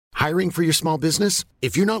Hiring for your small business?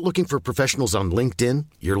 If you're not looking for professionals on LinkedIn,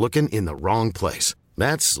 you're looking in the wrong place.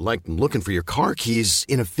 That's like looking for your car keys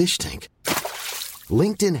in a fish tank.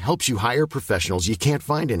 LinkedIn helps you hire professionals you can't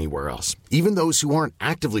find anywhere else, even those who aren't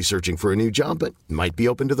actively searching for a new job but might be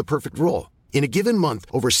open to the perfect role. In a given month,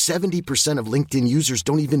 over 70% of LinkedIn users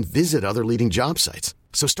don't even visit other leading job sites.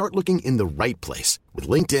 So start looking in the right place. With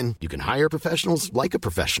LinkedIn, you can hire professionals like a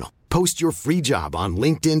professional. Post your free job on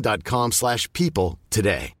linkedin.com/people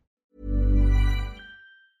today.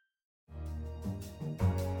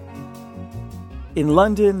 In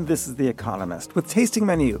London, this is The Economist, with Tasting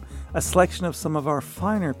Menu, a selection of some of our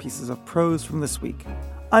finer pieces of prose from this week.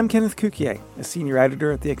 I'm Kenneth Cukier, a senior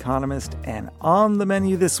editor at The Economist, and on the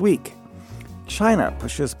menu this week, China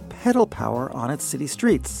pushes pedal power on its city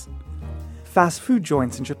streets. Fast food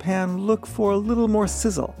joints in Japan look for a little more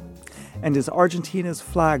sizzle. And is Argentina's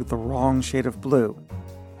flag the wrong shade of blue?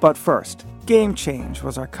 But first, game change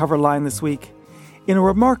was our cover line this week. In a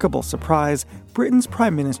remarkable surprise, Britain's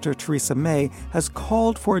Prime Minister Theresa May has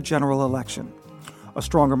called for a general election. A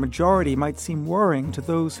stronger majority might seem worrying to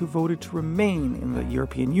those who voted to remain in the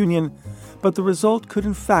European Union, but the result could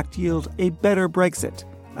in fact yield a better Brexit,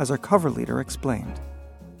 as our cover leader explained.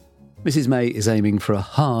 Mrs May is aiming for a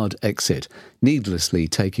hard exit, needlessly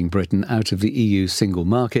taking Britain out of the EU single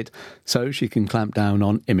market so she can clamp down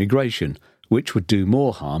on immigration, which would do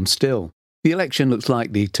more harm still. The election looks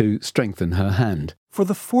likely to strengthen her hand. For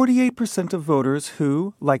the 48% of voters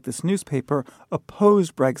who, like this newspaper,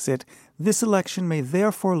 opposed Brexit, this election may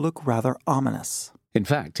therefore look rather ominous. In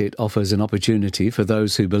fact, it offers an opportunity for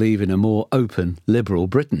those who believe in a more open, liberal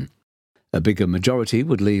Britain. A bigger majority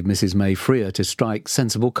would leave Mrs May freer to strike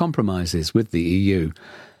sensible compromises with the EU.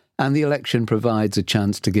 And the election provides a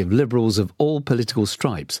chance to give liberals of all political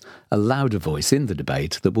stripes a louder voice in the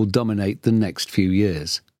debate that will dominate the next few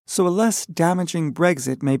years. So a less damaging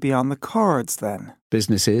Brexit may be on the cards, then.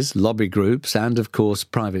 Businesses, lobby groups and, of course,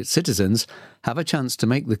 private citizens have a chance to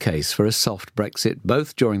make the case for a soft Brexit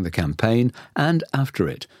both during the campaign and after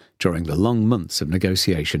it, during the long months of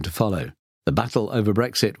negotiation to follow. The battle over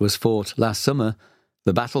Brexit was fought last summer.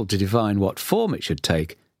 The battle to define what form it should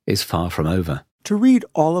take is far from over. To read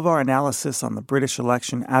all of our analysis on the British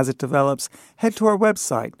election as it develops, head to our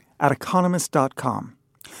website at economist.com.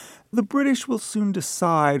 The British will soon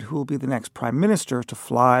decide who will be the next prime minister to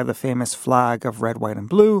fly the famous flag of red, white, and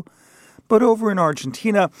blue. But over in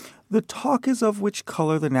Argentina, the talk is of which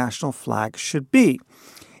color the national flag should be.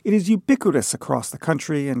 It is ubiquitous across the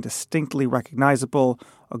country and distinctly recognizable,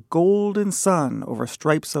 a golden sun over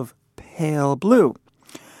stripes of pale blue.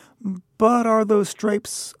 But are those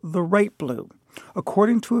stripes the right blue?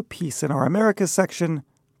 According to a piece in our Americas section,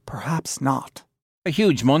 perhaps not. A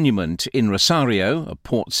huge monument in Rosario, a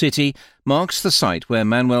port city, marks the site where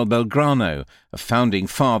Manuel Belgrano, a founding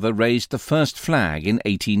father, raised the first flag in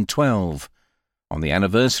 1812. On the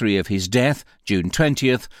anniversary of his death, June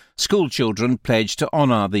 20th, schoolchildren pledged to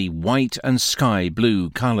honour the white and sky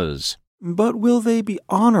blue colours. But will they be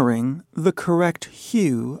honouring the correct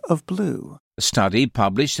hue of blue? A study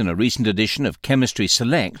published in a recent edition of Chemistry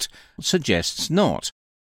Select suggests not.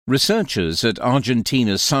 Researchers at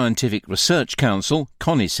Argentina's Scientific Research Council,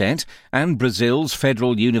 CONICET, and Brazil's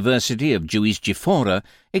Federal University of Juiz de Fora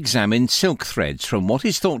examined silk threads from what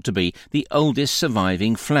is thought to be the oldest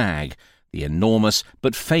surviving flag, the enormous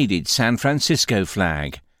but faded San Francisco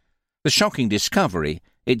flag. The shocking discovery,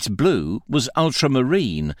 its blue was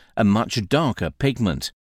ultramarine, a much darker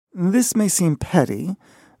pigment. This may seem petty,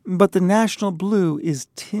 but the national blue is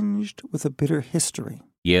tinged with a bitter history.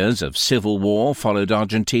 Years of civil war followed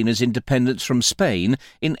Argentina's independence from Spain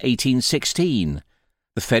in 1816.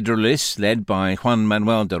 The Federalists, led by Juan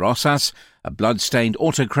Manuel de Rosas, a blood-stained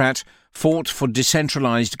autocrat, fought for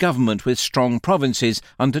decentralized government with strong provinces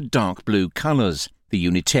under dark blue colours. The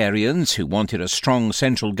Unitarians, who wanted a strong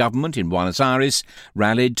central government in Buenos Aires,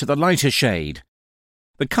 rallied to the lighter shade.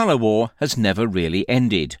 The colour war has never really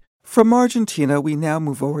ended. From Argentina, we now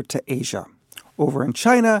move over to Asia. Over in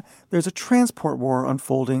China, there's a transport war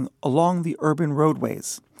unfolding along the urban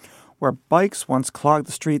roadways. Where bikes once clogged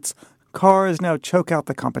the streets, cars now choke out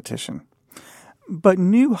the competition. But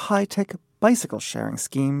new high-tech bicycle sharing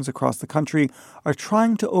schemes across the country are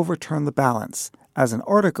trying to overturn the balance, as an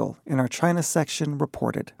article in our China section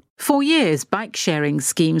reported. For years, bike-sharing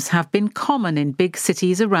schemes have been common in big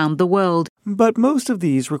cities around the world. But most of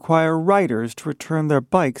these require riders to return their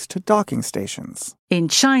bikes to docking stations. In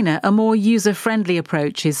China, a more user-friendly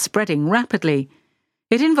approach is spreading rapidly.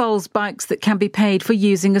 It involves bikes that can be paid for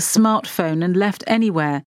using a smartphone and left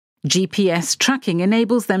anywhere. GPS tracking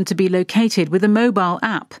enables them to be located with a mobile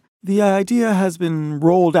app. The idea has been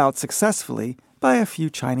rolled out successfully, by a few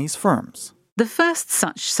Chinese firms. The first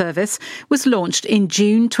such service was launched in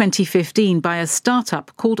June 2015 by a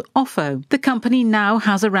startup called Ofo. The company now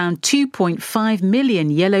has around 2.5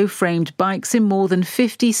 million yellow-framed bikes in more than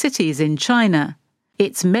 50 cities in China.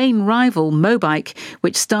 Its main rival, Mobike,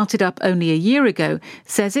 which started up only a year ago,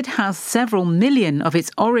 says it has several million of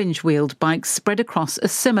its orange-wheeled bikes spread across a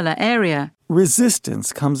similar area.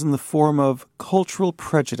 Resistance comes in the form of cultural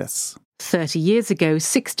prejudice. 30 years ago,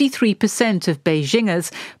 63% of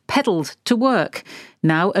Beijingers pedalled to work.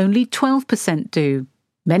 Now only 12% do.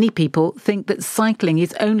 Many people think that cycling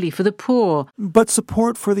is only for the poor. But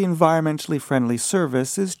support for the environmentally friendly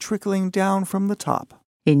service is trickling down from the top.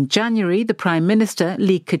 In January, the Prime Minister,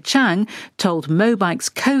 Li Keqiang, told Mobike's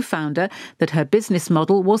co-founder that her business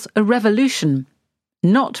model was a revolution.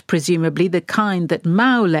 Not presumably the kind that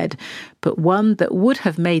Mao led, but one that would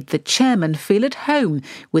have made the chairman feel at home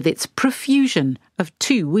with its profusion of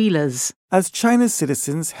two-wheelers. As China's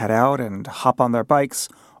citizens head out and hop on their bikes,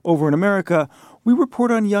 over in America, we report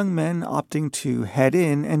on young men opting to head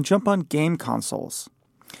in and jump on game consoles.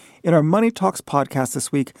 In our Money Talks podcast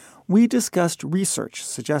this week, we discussed research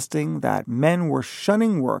suggesting that men were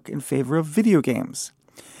shunning work in favor of video games.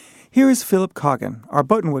 Here is Philip Coggan, our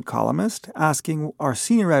Buttonwood columnist, asking our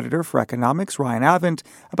senior editor for economics, Ryan Avent,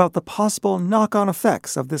 about the possible knock-on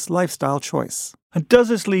effects of this lifestyle choice. And does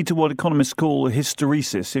this lead to what economists call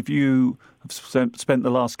hysteresis? If you have spent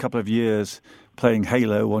the last couple of years playing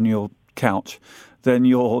Halo on your couch, then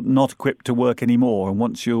you're not equipped to work anymore. And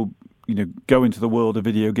once you go into the world of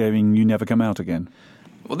video gaming, you never come out again.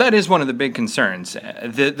 Well, that is one of the big concerns.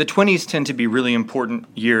 The 20s tend to be really important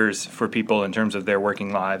years for people in terms of their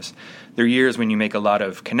working lives. They're years when you make a lot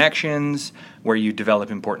of connections, where you develop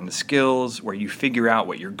important skills, where you figure out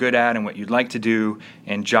what you're good at and what you'd like to do,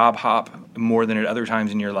 and job hop more than at other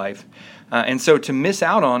times in your life. And so to miss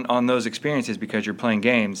out on those experiences because you're playing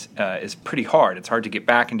games is pretty hard. It's hard to get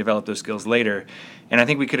back and develop those skills later. And I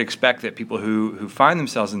think we could expect that people who find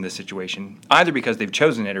themselves in this situation, either because they've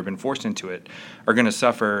chosen it or been forced into it, are going to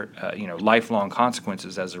suffer lifelong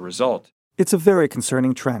consequences as a result. It's a very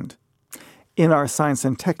concerning trend. In our Science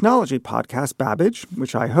and Technology podcast, Babbage,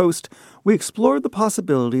 which I host, we explored the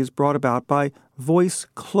possibilities brought about by voice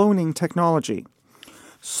cloning technology.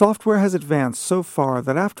 Software has advanced so far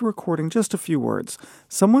that after recording just a few words,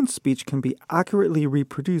 someone's speech can be accurately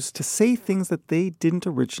reproduced to say things that they didn't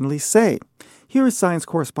originally say. Here is science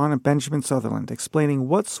correspondent Benjamin Sutherland explaining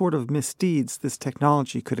what sort of misdeeds this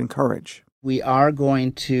technology could encourage. We are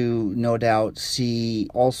going to, no doubt, see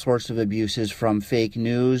all sorts of abuses, from fake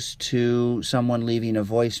news to someone leaving a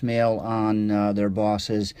voicemail on their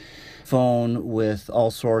boss's phone with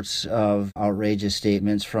all sorts of outrageous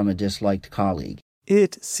statements from a disliked colleague.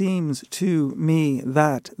 It seems to me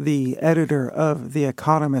that the editor of The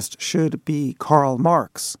Economist should be Karl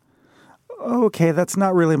Marx. Okay, that's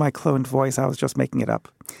not really my cloned voice. I was just making it up.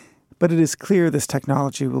 But it is clear this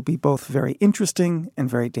technology will be both very interesting and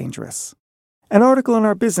very dangerous. An article in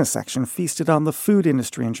our business section feasted on the food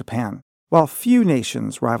industry in Japan. While few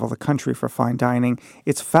nations rival the country for fine dining,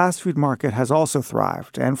 its fast food market has also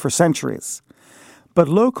thrived, and for centuries. But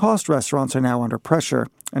low-cost restaurants are now under pressure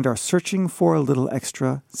and are searching for a little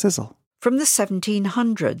extra sizzle. From the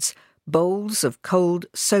 1700s, bowls of cold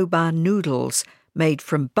soba noodles made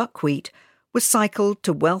from buckwheat were cycled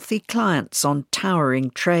to wealthy clients on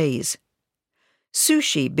towering trays.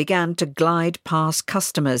 Sushi began to glide past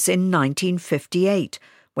customers in 1958,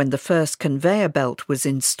 when the first conveyor belt was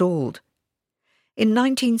installed. In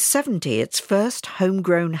 1970, its first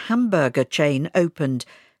homegrown hamburger chain opened,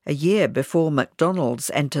 a year before McDonald's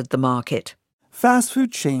entered the market. Fast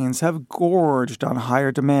food chains have gorged on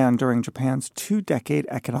higher demand during Japan's two-decade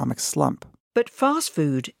economic slump. But fast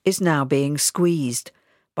food is now being squeezed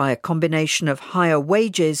by a combination of higher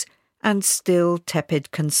wages and still tepid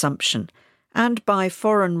consumption, and by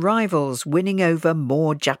foreign rivals winning over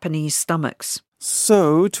more Japanese stomachs.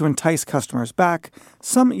 So, to entice customers back,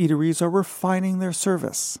 some eateries are refining their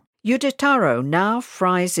service. Yudetaro now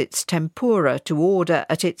fries its tempura to order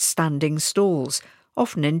at its standing stalls,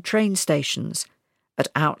 often in train stations. At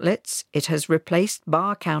outlets, it has replaced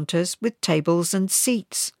bar counters with tables and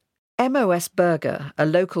seats. MOS Burger, a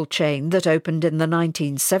local chain that opened in the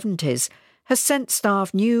 1970s, has sent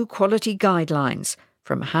staff new quality guidelines,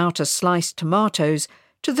 from how to slice tomatoes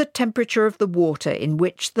to the temperature of the water in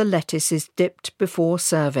which the lettuce is dipped before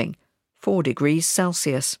serving, 4 degrees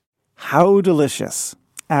Celsius. How delicious!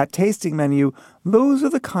 At Tasting Menu, those are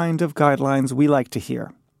the kind of guidelines we like to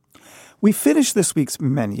hear. We finish this week's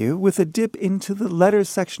menu with a dip into the letters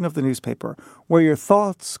section of the newspaper, where your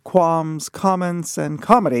thoughts, qualms, comments, and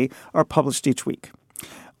comedy are published each week.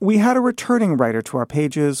 We had a returning writer to our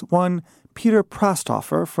pages, one Peter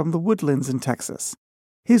Prastoffer from the Woodlands in Texas.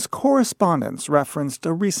 His correspondence referenced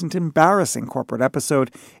a recent embarrassing corporate episode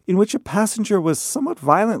in which a passenger was somewhat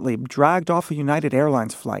violently dragged off a United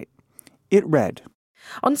Airlines flight. It read,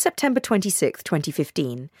 On September 26,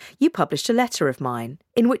 2015, you published a letter of mine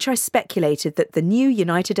in which I speculated that the new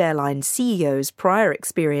United Airlines CEO's prior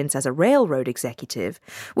experience as a railroad executive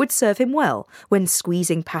would serve him well when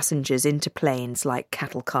squeezing passengers into planes like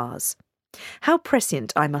cattle cars. How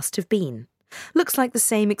prescient I must have been. Looks like the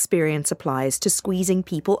same experience applies to squeezing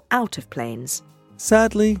people out of planes.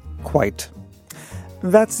 Sadly, quite.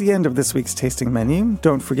 That's the end of this week's tasting menu.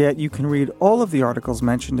 Don't forget you can read all of the articles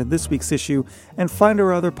mentioned in this week's issue and find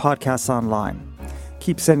our other podcasts online.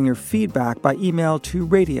 Keep sending your feedback by email to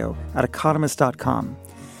radio@economist.com.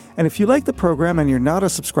 And if you like the program and you're not a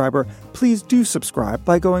subscriber, please do subscribe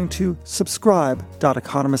by going to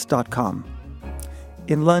subscribe.economist.com.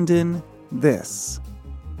 In London, this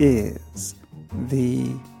is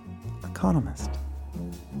The Economist.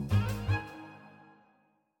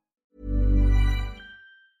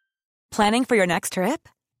 Planning for your next trip?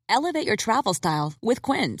 Elevate your travel style with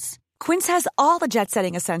Quince. Quince has all the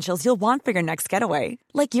jet-setting essentials you'll want for your next getaway,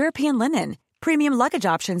 like European linen, premium luggage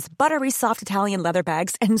options, buttery soft Italian leather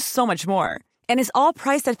bags, and so much more. And is all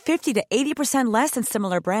priced at 50 to 80% less than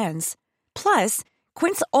similar brands. Plus,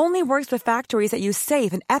 Quince only works with factories that use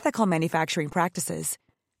safe and ethical manufacturing practices.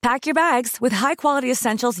 Pack your bags with high-quality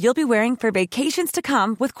essentials you'll be wearing for vacations to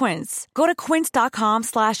come with Quince. Go to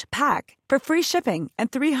quince.com/pack for free shipping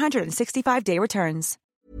and 365-day returns.